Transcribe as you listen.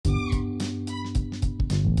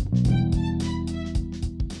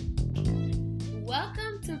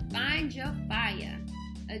to Find Your Fire,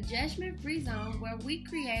 a judgment-free zone where we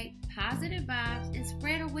create positive vibes and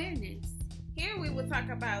spread awareness. Here we will talk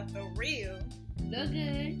about the real, The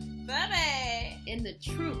good, the bad, and the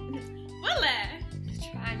truth. the lie,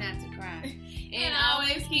 Try not to cry. and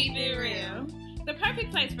always keep it real. The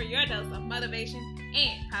perfect place for your dose of motivation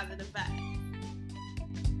and positive vibes.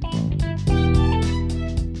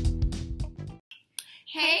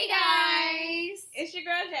 Hey guys! It's your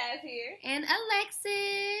girl Jazz here. And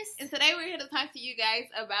Alexis. And today we're here to talk to you guys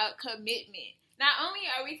about commitment. Not only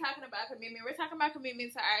are we talking about commitment, we're talking about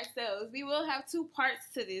commitment to ourselves. We will have two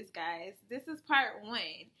parts to this, guys. This is part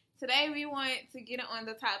one. Today we want to get on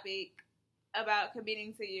the topic about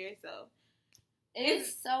committing to yourself.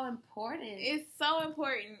 It's so important. It's so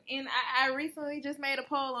important. And I recently just made a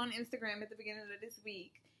poll on Instagram at the beginning of this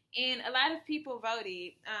week. And a lot of people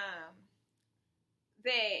voted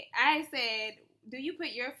that I said, do you put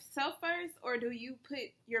yourself first or do you put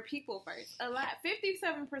your people first?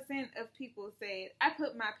 57% of people said, I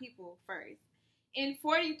put my people first. And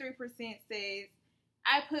 43% says,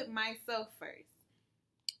 I put myself first.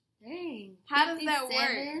 Dang. How does that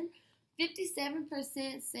work?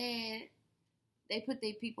 57% said they put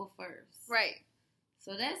their people first. Right.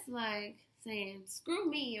 So that's like saying, screw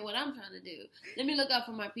me and what I'm trying to do. Let me look out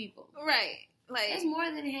for my people. Right. That's more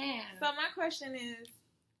than half. So my question is,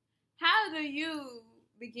 how do you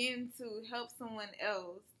begin to help someone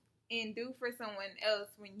else and do for someone else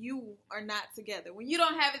when you are not together? When you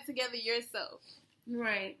don't have it together yourself?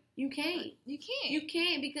 Right. You can't. You can't. You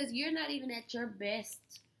can't because you're not even at your best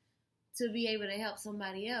to be able to help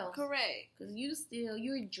somebody else. Correct. Because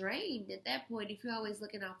you're drained at that point if you're always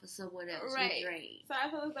looking out for someone else. Right. You're drained. So I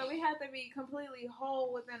feel as though we have to be completely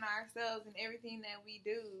whole within ourselves and everything that we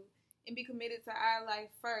do and be committed to our life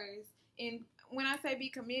first. And when I say be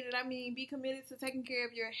committed, I mean be committed to taking care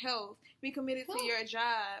of your health. Be committed to your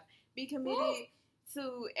job. Be committed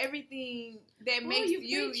to everything that makes you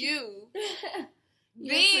you.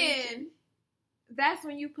 Then that's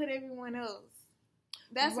when you put everyone else.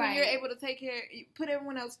 That's when you're able to put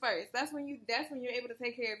everyone else first. That's when you're able to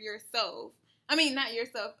take care of yourself. I mean, not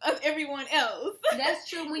yourself, of everyone else. That's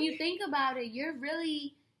true. When you think about it,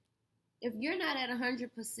 if you're not at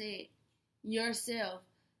 100% yourself,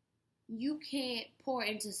 you can't pour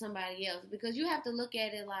into somebody else because you have to look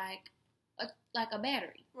at it like a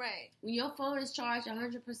battery. Right. When your phone is charged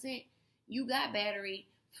 100%, you got battery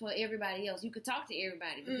for everybody else. You could talk to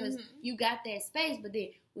everybody because you got that space. But then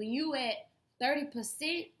when you at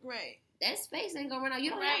 30%, right, that space ain't gonna run out. You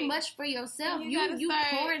don't have much for yourself. You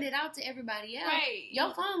pouring it out to everybody else. Right.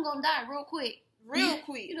 Your phone gonna die real quick. Real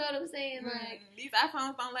quick. You know what I'm saying? Like these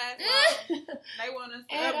iPhones don't last long. They want us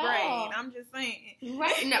to upgrade. I'm just saying.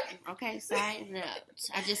 Right. No. Okay, side note.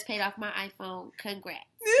 I just paid off my iPhone. Congrats.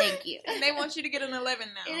 Thank you. And they want you to get an 11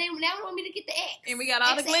 now. And they now want me to get the X. And we got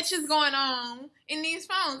all the glitches going on in these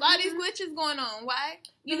phones. All these glitches going on. Why?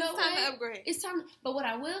 You know it's time to upgrade. It's time. But what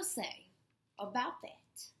I will say about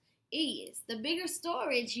that is the bigger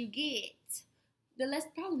storage you get, the less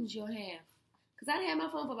problems you'll have. Because I had my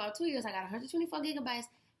phone for about 2 years. I got 124 gigabytes.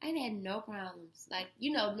 I ain't had no problems. Like,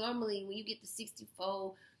 normally when you get the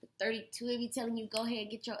 64, the 32, they be telling you go ahead and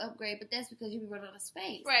get your upgrade. But that's because you be running out of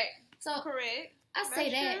space. Right. So, correct. I say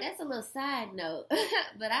that. That's a little side note.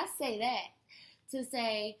 But I say that to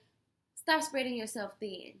say, stop spreading yourself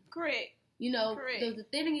thin. Correct. Correct. The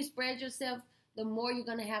thinner you spread yourself, the more you're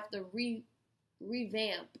going to have to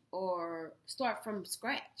revamp or start from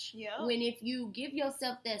scratch. Yeah. When if you give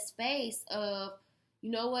yourself that space of, you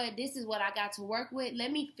know what, this is what I got to work with,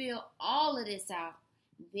 let me fill all of this out,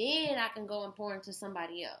 then I can go and pour into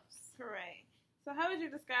somebody else. Correct. So how would you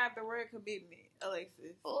describe the word commitment,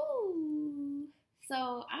 Alexis? Ooh.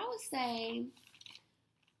 So I would say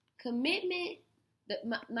commitment,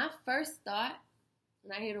 my first thought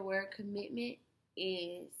when I hear the word commitment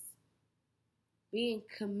is being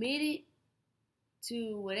committed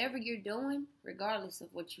to whatever you're doing, regardless of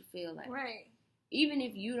what you feel like. Right. Even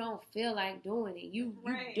if you don't feel like doing it, you're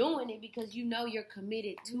doing it because you know you're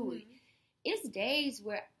committed to it. It's days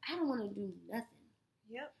where I don't want to do nothing.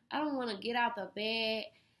 Yep. I don't want to get out the bed,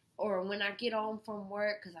 or when I get home from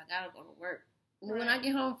work, because I got to go to work. When I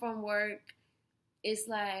get home from work, it's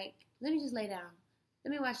like, let me just lay down.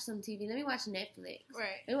 Let me watch some TV. Let me watch Netflix.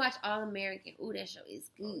 Right. Let me watch All American. Ooh, that show is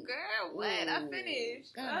good. Girl, what? I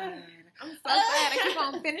finished. God. I'm so glad I keep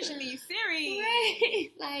on finishing these series. Right.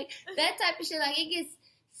 Like, that type of shit, like, it gets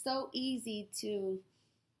so easy to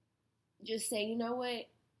just say, you know what?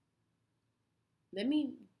 Let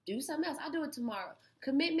me do something else. I'll do it tomorrow.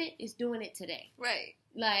 Commitment is doing it today. Right.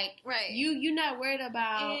 Like, you're not worried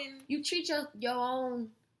about, you treat your own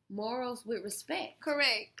morals with respect.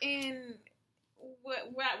 Correct. And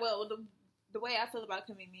the way I feel about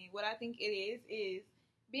commitment, what I think it is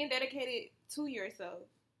being dedicated to yourself.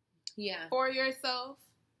 Yeah. For yourself,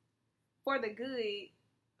 for the good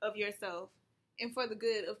of yourself, and for the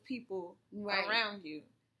good of people around you.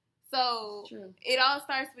 So it all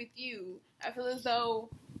starts with you. I feel as though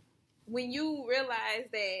when you realize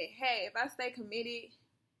that, hey, if I stay committed,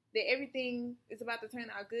 that everything is about to turn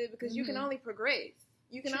out good, because you can only progress.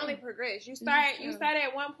 You can only progress. You start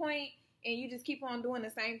at one point and you just keep on doing the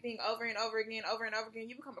same thing over and over again,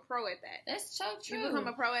 you become a pro at that. That's so true. You become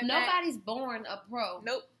a pro at that. Nobody's born a pro.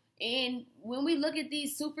 Nope. And when we look at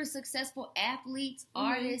these super successful athletes,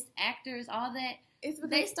 artists, actors, all that,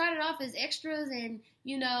 they started off as extras and,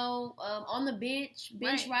 on the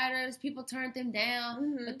bench riders, people turned them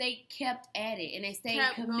down, but they kept at it and they stayed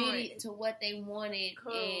committed to what they wanted.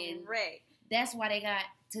 And that's why they got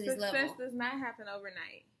to this level. Success does not happen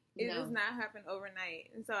overnight. It does not happen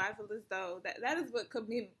overnight. And so I feel as though that is what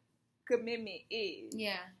commitment is.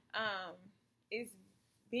 Yeah. It's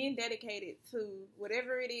being dedicated to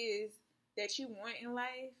whatever it is that you want in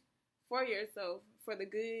life for yourself, for the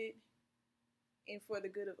good, and for the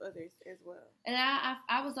good of others as well. And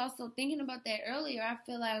I was also thinking about that earlier. I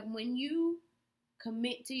feel like when you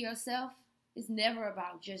commit to yourself, it's never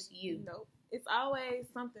about just you. Nope. It's always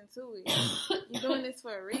something to it. You're doing this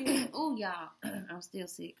for a reason. Oh, y'all. I'm still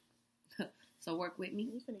sick. So work with me.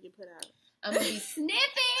 You finna get put out. I'm going to be sniffing.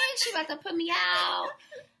 She about to put me out.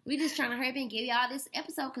 We just trying to hurry up and give y'all this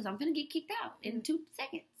episode because I'm finna get kicked out in 2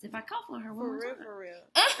 seconds if I cough on her one more time. For real.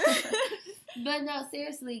 But no,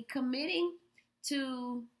 seriously, committing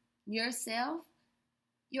to yourself,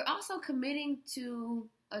 you're also committing to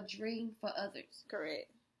a dream for others. Correct.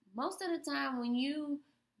 Most of the time when you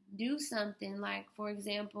do something, like, for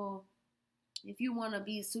example, if you want to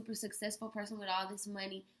be a super successful person with all this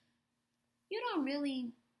money, you don't really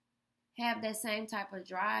have that same type of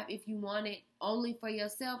drive if you want it only for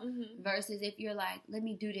yourself versus if you're like, let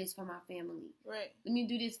me do this for my family. Right. Let me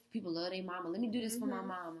do this. People love their mama. Let me do this for my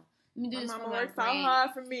mama. Let me do this for my works so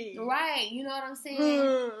hard for me. Right. You know what I'm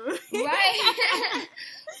saying? Right.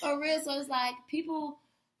 For real. So it's like people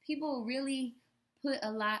really put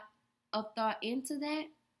a lot of thought into that.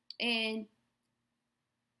 And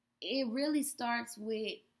it really starts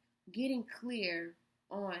with getting clear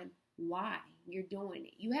on why you're doing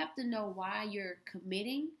it. You have to know why you're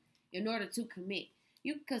committing in order to commit.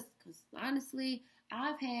 Because honestly,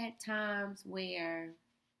 I've had times where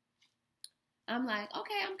I'm like,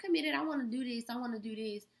 okay, I'm committed. I want to do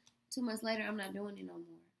this. 2 months later, I'm not doing it no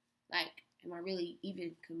more. Like, am I really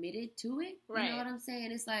even committed to it? Right. You know what I'm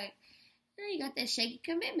saying? It's like, you got that shaky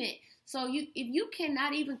commitment. So if you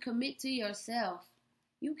cannot even commit to yourself,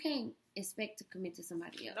 you can't expect to commit to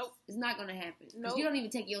somebody else. Nope. It's not going to happen. Because you don't even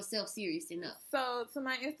take yourself serious enough. So to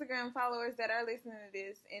my Instagram followers that are listening to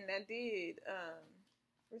this and that did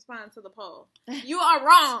respond to the poll, you are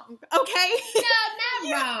wrong, okay? No,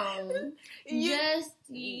 not wrong.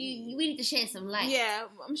 We need to shed some light. Yeah,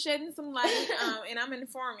 I'm shedding some light and I'm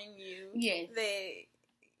informing you that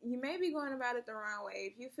you may be going about it the wrong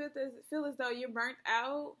way. If you feel as though you're burnt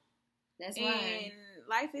out, that's why. And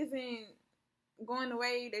life isn't going the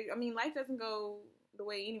way life doesn't go the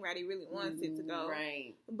way anybody really wants it to go.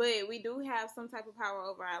 Right. But we do have some type of power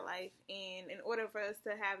over our life, and in order for us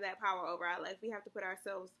to have that power over our life, we have to put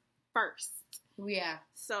ourselves first. Yeah.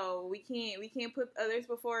 So we can't put others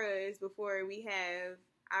before us before we have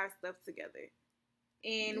our stuff together.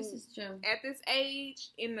 And this is true. At this age,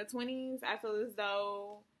 in the 20s, I feel as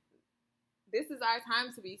though this is our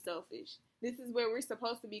time to be selfish. This is where we're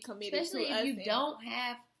supposed to be committed Especially to us. Especially if you don't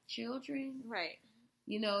have children. Right.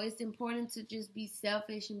 You know, it's important to just be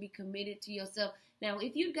selfish and be committed to yourself. Now,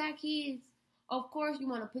 if you got kids, of course you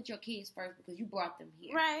want to put your kids first because you brought them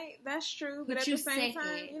here. Right, that's true. But at the same time,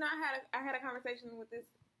 I had a conversation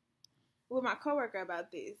with my coworker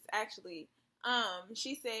about this, actually.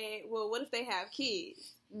 She said, well, what if they have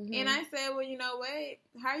kids? Mm-hmm. And I said, well, you know what?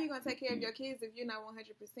 How are you going to take care of your kids if you're not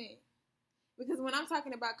 100%? Because when I'm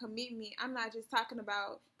talking about commitment, I'm not just talking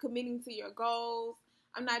about committing to your goals.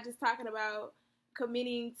 I'm not just talking about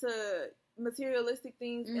committing to materialistic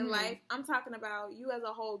things in life. I'm talking about you as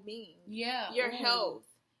a whole being. Yeah. Your health.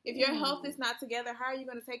 If your health is not together, how are you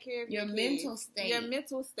going to take care of your kids? mental state? Your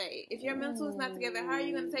mental state. If your mental is not together, how are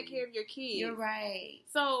you going to take care of your kids? You're right.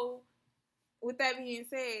 So, with that being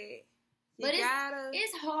said,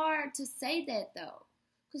 it's hard to say that though,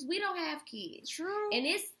 because we don't have kids. True. And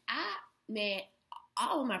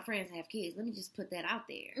all of my friends have kids. Let me just put that out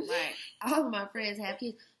there. Like, all of my friends have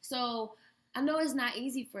kids. So, I know it's not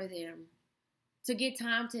easy for them. to get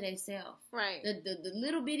time to themselves. Right. The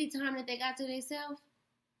little bitty time that they got to themselves,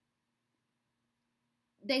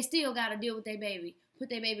 they still got to deal with their baby, put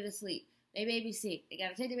their baby to sleep. Their baby sick. They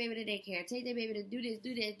got to take their baby to daycare, take their baby to do this,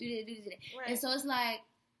 do that, do that, do that. Right. And so it's like,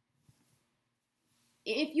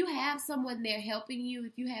 if you have someone there helping you,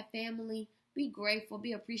 if you have family, be grateful,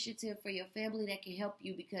 be appreciative for your family that can help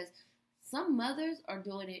you, because some mothers are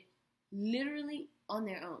doing it literally on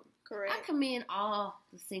their own. Correct. I commend all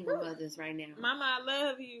the single mothers right now. Mama, I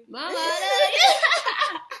love you. Mama, I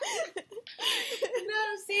love you.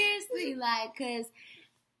 No, seriously, like, because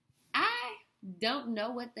I don't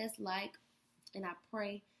know what that's like, and I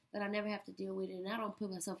pray that I never have to deal with it, and I don't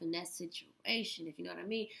put myself in that situation, if you know what I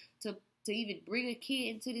mean, to even bring a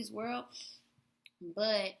kid into this world.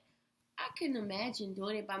 But I couldn't imagine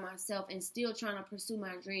doing it by myself and still trying to pursue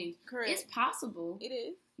my dreams. Correct. It's possible. It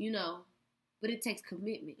is. You know, but it takes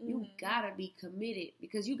commitment. Mm-hmm. You gotta be committed,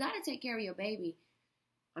 because you gotta take care of your baby.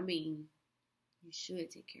 I mean, you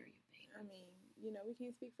should take care of your baby. I mean, you know, we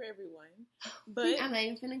can't speak for everyone, but I'm not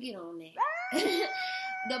even finna get on that.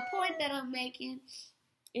 The point that I'm making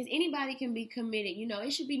is anybody can be committed. You know,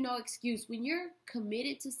 it should be no excuse. When you're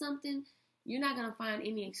committed to something, you're not gonna find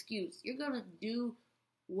any excuse. You're gonna do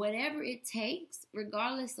whatever it takes,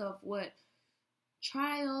 regardless of what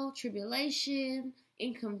trial, tribulation,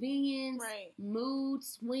 inconvenience, right. mood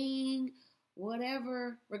swing,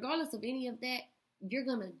 whatever, regardless of any of that, you're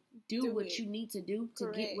going to do what you need to do to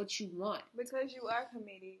Correct. get what you want. Because you are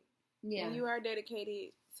committed. Yeah. And you are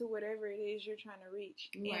dedicated to whatever it is you're trying to reach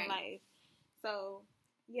in life. So,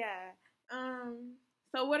 yeah.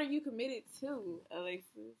 So what are you committed to,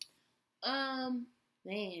 Alexis?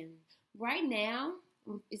 Man, right now,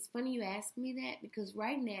 it's funny you ask me that, because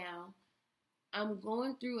right now, I'm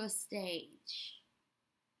going through a stage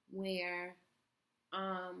where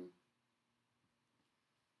I'm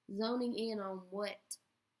zoning in on what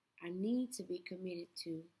I need to be committed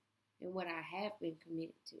to and what I have been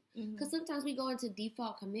committed to. Because sometimes we go into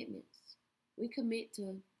default commitments. We commit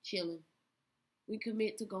to chilling. We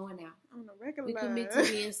commit to going out. On a regular. We commit to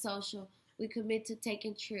being social. We commit to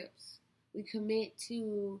taking trips. We commit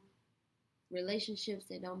to relationships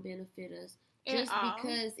that don't benefit us. Just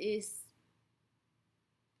because it's,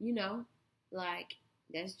 you know, like,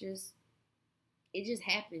 that's just, it just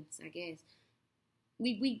happens, I guess.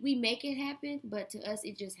 We make it happen, but to us,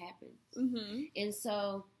 it just happens. Mm-hmm. And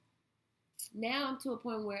so now I'm to a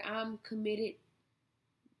point where I'm committed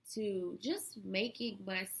to just making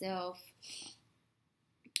myself,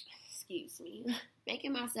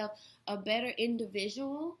 making myself a better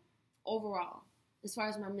individual overall, as far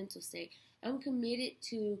as my mental state. I'm committed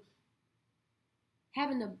to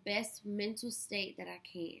having the best mental state that I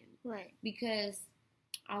can. Right. Because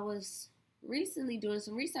I was recently doing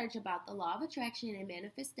some research about the law of attraction and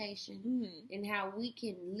manifestation, and how we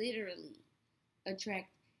can literally attract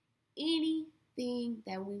anything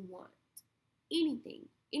that we want. Anything.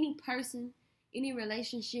 Any person, any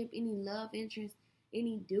relationship, any love interest,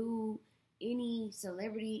 any dude, any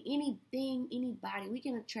celebrity, anything, anybody. We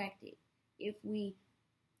can attract it if we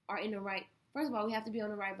are in the right. First of all, we have to be on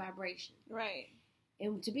the right vibration. Right.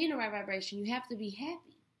 And to be in the right vibration, you have to be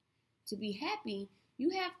happy. To be happy, you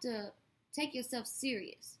have to take yourself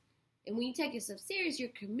serious. And when you take yourself serious, you're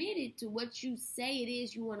committed to what you say it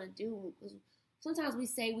is you want to do. Because sometimes we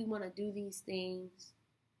say we want to do these things,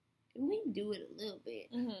 and we do it a little bit.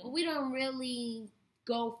 But we don't really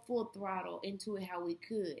go full throttle into it how we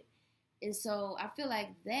could. And so I feel like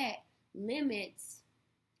that limits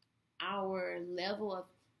our level of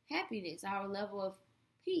happiness, our level of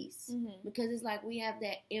peace. Because it's like we have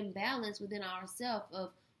that imbalance within ourselves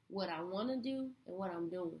of what I want to do and what I'm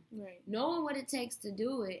doing. Right. Knowing what it takes to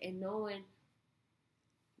do it and knowing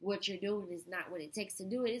what you're doing is not what it takes to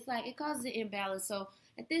do it. It's like it causes an imbalance. So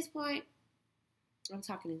at this point, I'm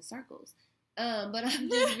talking in circles. But I'm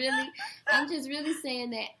just really saying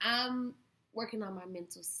that I'm working on my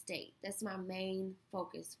mental state. That's my main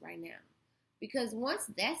focus right now. Because once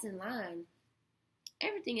that's in line,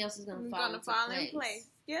 everything else is going to fall in place.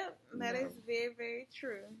 Yep, that is very, very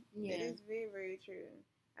true. Yeah. That is very, very true.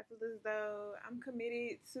 I feel as though I'm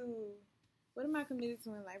committed to, what am I committed to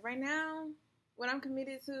in life? Right now, what I'm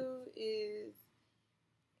committed to is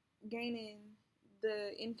gaining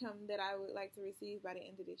the income that I would like to receive by the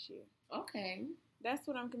end of this year. Okay. That's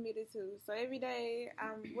what I'm committed to. So every day,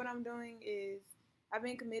 what I'm doing is I've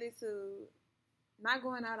been committed to not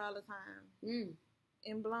going out all the time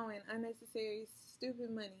and blowing unnecessary,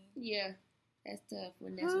 stupid money. Yeah, that's tough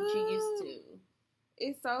when that's what you're used to.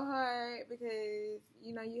 It's so hard because,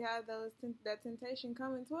 you know, you have that temptation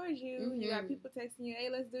coming towards you. You got people texting you, hey,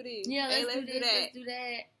 let's do this. Yeah, hey, let's do this, that. let's do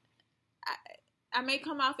that. I may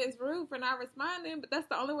come off as rude for not responding, but that's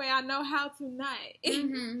the only way I know how to not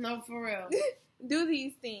No, for real. do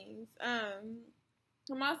these things.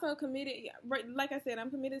 I'm also committed. Like I said, I'm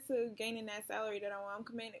committed to gaining that salary that I want.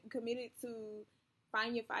 I'm committed to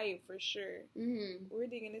find your fire for sure. We're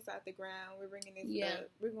digging this out the ground. We're bringing this up.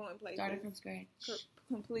 We're going places. Starting from scratch.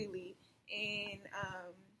 Completely. And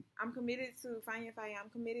I'm committed to find your fire. I'm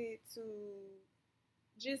committed to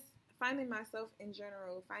just finding myself in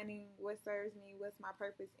general, finding what serves me, what's my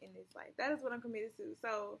purpose in this life. That is what I'm committed to.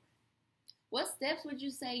 So, what steps would you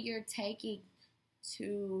say you're taking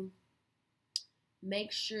to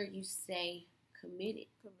make sure you stay committed?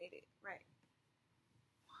 Committed, right.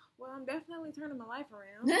 Well, I'm definitely turning my life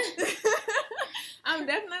around. I'm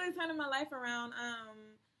definitely turning my life around.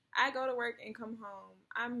 I go to work and come home.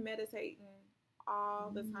 I'm meditating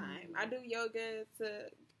all the time. I do yoga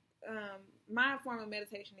my form of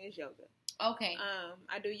meditation is yoga. Okay.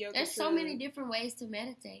 I do yoga. There's so many different ways to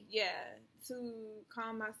meditate. Yeah, to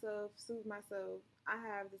calm myself, soothe myself. I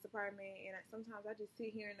have this apartment, and sometimes I just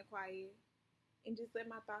sit here in the quiet and just let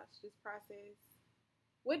my thoughts just process.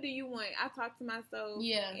 What do you want? I talk to myself,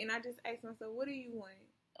 and I just ask myself, what do you want?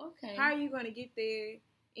 Okay. How are you going to get there?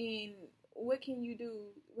 And what can you do?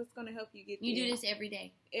 What's going to help you get there? You do this every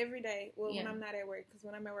day? Every day. Well, when I'm not at work, because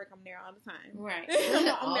when I'm at work, I'm there all the time. Right.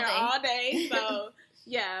 I'm there all day. So,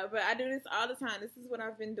 yeah, but I do this all the time. This is what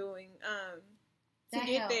I've been doing to that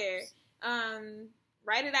get helps. there.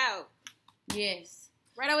 Write it out. Yes.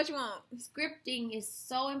 Write out what you want. Scripting is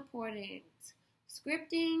so important.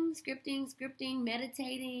 Scripting,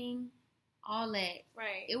 meditating, all that.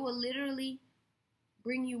 Right. It will literally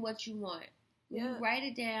bring you what you want. When you write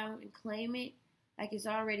it down and claim it like it's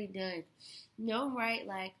already done. Don't write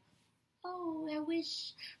like, oh, I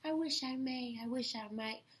wish I may, I wish I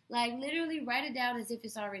might. Like, literally write it down as if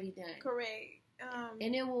it's already done. Correct.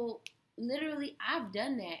 And it will, literally, I've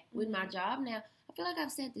done that with my job now. I feel like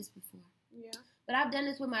I've said this before. Yeah. But I've done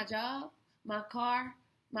this with my job, my car,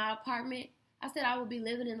 my apartment. I said I would be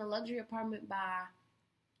living in a luxury apartment by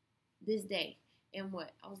this day. And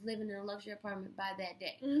what? I was living in a luxury apartment by that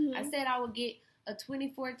day. I said I would get a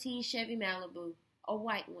 2014 Chevy Malibu, a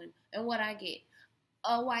white one. And what I get?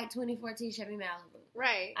 A white 2014 Chevy Malibu.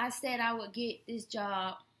 Right. I said I would get this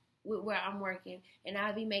job where I'm working, and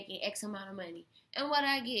I'd be making X amount of money. And what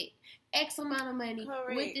I get? X amount of money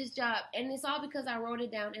with this job. And it's all because I wrote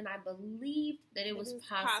it down, and I believed that it was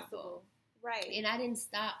possible. Right. And I didn't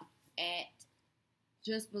stop at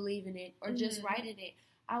just believing it or just writing it.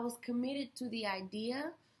 I was committed to the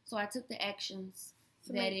idea, so I took the actions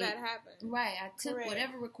to make that happen. Right. I took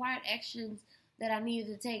whatever required actions that I needed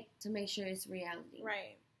to take to make sure it's reality.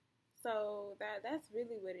 Right. So that's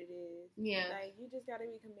really what it is. Yeah. Like, you just gotta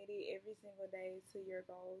be committed every single day to your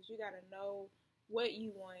goals. You gotta know what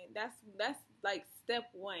you want. That's like step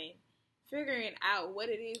one. Figuring out what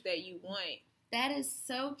it is that you want. That is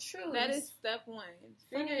so true. That is step one.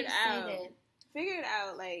 Figure it out. Figure it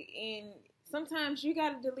out. Like, and sometimes you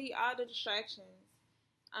gotta delete all the distractions.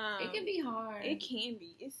 It can be hard. It can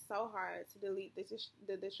be. It's so hard to delete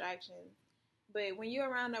the distractions. But when you're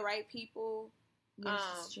around the right people,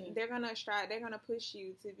 they're gonna strive. They're gonna push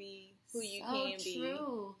you to be who you can be. So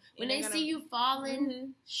true. When they see you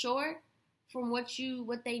falling short from what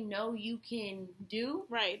they know you can do,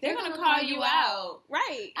 right? They're gonna call you out.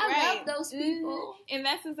 Right. I love those people, and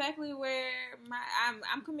that's exactly where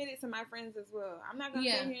I'm committed to my friends as well. I'm not gonna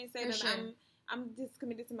sit here and say that I'm just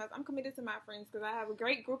committed to I'm committed to my friends because I have a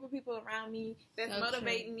great group of people around me that's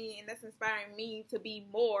motivating me and that's inspiring me to be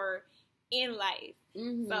more in life.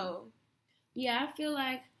 So, yeah, I feel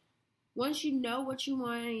like once you know what you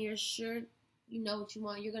want and you're sure you know what you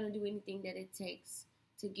want, you're gonna do anything that it takes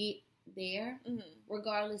to get there,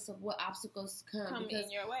 regardless of what obstacles come in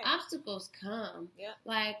your way. Obstacles come. Yeah.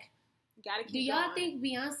 Like, gotta keep do y'all going. think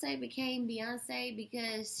Beyonce became Beyonce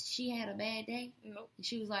because she had a bad day? Nope. And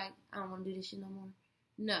she was like, I don't want to do this shit no more.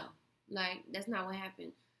 No. Like, that's not what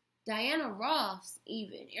happened. Diana Ross,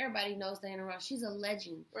 even. Everybody knows Diana Ross. She's a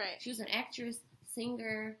legend. Right. She was an actress,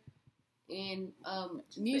 singer, and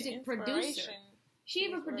music producer. She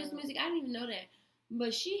even produced music. I didn't even know that.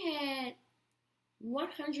 But she had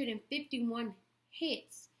 151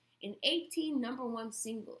 hits and 18 number one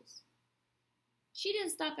singles. She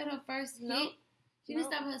didn't stop at her first hit. She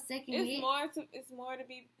didn't stop at her second hit.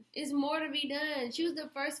 It's more to be done. She was the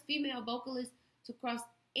first female vocalist to cross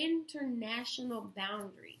international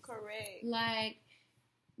boundaries. Correct. Like,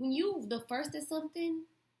 when you the first at something,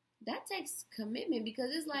 that takes commitment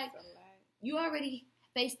because it's like you already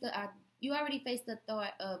faced the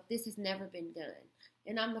thought of this has never been done,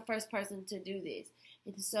 and I'm the first person to do this.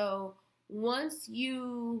 And so once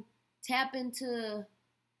you tap into,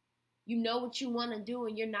 you know what you want to do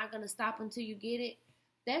and you're not going to stop until you get it.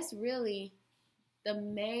 That's really the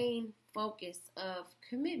main focus of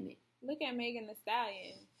commitment. Look at Megan Thee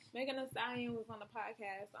Stallion. Megan Thee Stallion was on the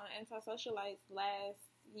podcast on Antisocialites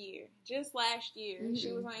just last year. Mm-hmm.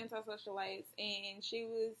 She was on Antisocialites, and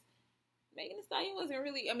Megan Thee Stallion wasn't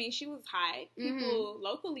really, she was hot. People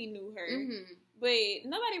locally knew her, but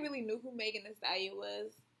nobody really knew who Megan Thee Stallion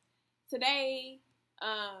was. Today,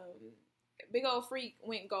 Big Ol' Freak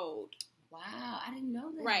went gold. Wow, I didn't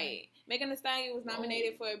know that. Right. Megan Thee Stallion was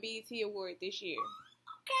nominated for a BET Award this year.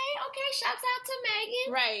 Okay, shouts out to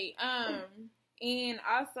Megan. Right. And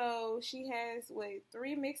also she has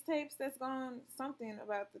 3 mixtapes that's gone, something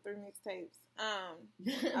about the 3 mixtapes.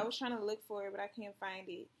 I was trying to look for it, but I can't find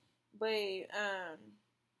it. But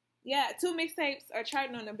yeah, 2 mixtapes are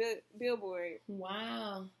charting on the Billboard.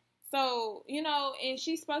 Wow. So, and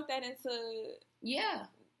she spoke that into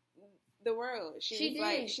the world. She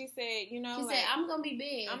said, she said, I'm gonna be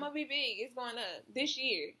big. I'm gonna be big. It's going up this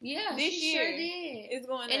year. Yeah, this year sure did. It's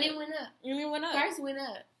going up. And it went up. And it went up. First went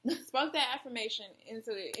up. Spoke that affirmation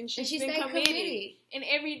into it, and she's she been stayed committed. And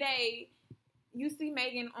every day, you see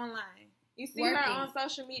Megan online. You see her on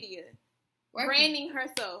social media, branding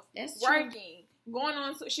herself. That's working, going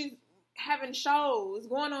on. She's having shows,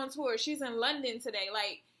 going on tour. She's in London today.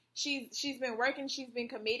 Like she's been working. She's been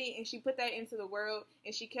committed, and she put that into the world.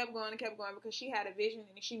 And she kept going because she had a vision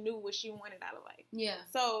and she knew what she wanted out of life. Yeah.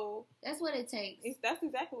 So that's what it takes. That's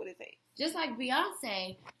exactly what it takes. Just like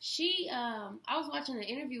Beyonce, I was watching an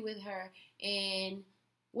interview with her, and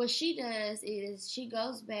what she does is she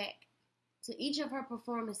goes back to each of her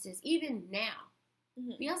performances, even now.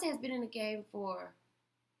 Mm-hmm. Beyonce has been in the game for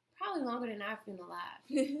probably longer than I've been alive.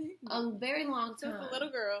 A very long time. Since a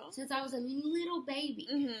little girl. Since I was a little baby.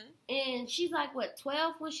 Mm-hmm. And she's like,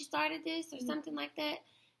 12 when she started this or something like that?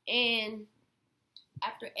 And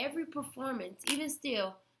after every performance, even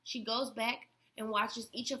still, she goes back and watches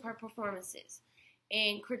each of her performances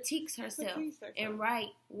and critiques herself and write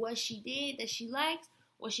what she did that she likes,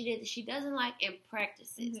 what she did that she doesn't like, and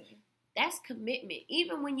practices. Mm-hmm. That's commitment.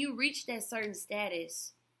 Even when you reach that certain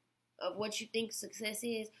status of what you think success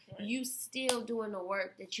is, you still doing the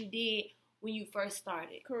work that you did when you first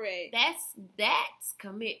started. Correct. That's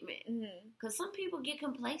commitment. Because some people get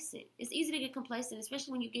complacent. It's easy to get complacent,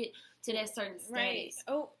 especially when you get to that certain status. Right.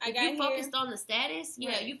 Oh, if you focused on the status,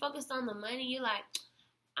 you focused on the money, you're like,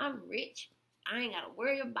 I'm rich. I ain't got to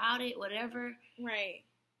worry about it, whatever. Right.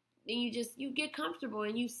 Then you get comfortable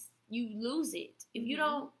and you lose it. If you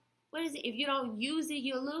don't, if you don't use it,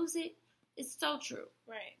 you'll lose it. It's so true.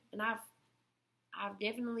 Right. And I've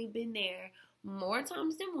definitely been there more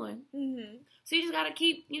times than one. Mm-hmm. So you just gotta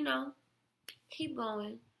keep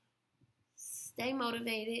going. Stay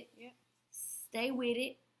motivated. Yep. Stay with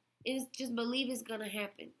it. And just believe it's gonna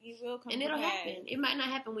happen. It will come. And it'll happen. It might not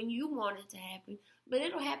happen when you want it to happen, but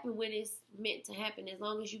it'll happen when it's meant to happen. As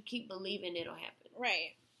long as you keep believing, it'll happen.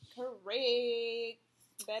 Right. Correct.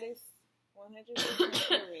 That is 100%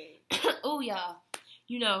 correct. Oh, y'all.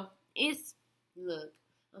 Look,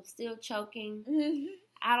 I'm still choking.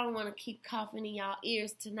 I don't want to keep coughing in y'all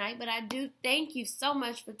ears tonight, but I do thank you so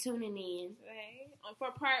much for tuning in. Okay.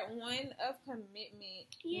 For part 1 of commitment.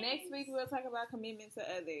 Yes. Next week we'll talk about commitment to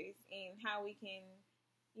others and how we can,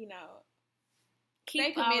 keep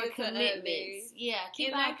stay committed our commitments. To others. Yeah,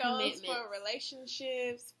 keep and our that goes commitments. For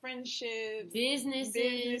relationships, friendships,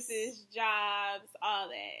 businesses, jobs, all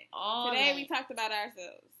that. Today we talked about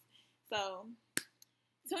ourselves. So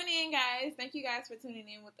tune in, guys. Thank you guys for tuning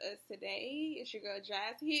in with us today. It's your girl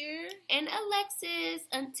Jazz here. And Alexis.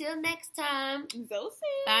 Until next time. Zoe.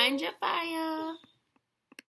 Find your fire.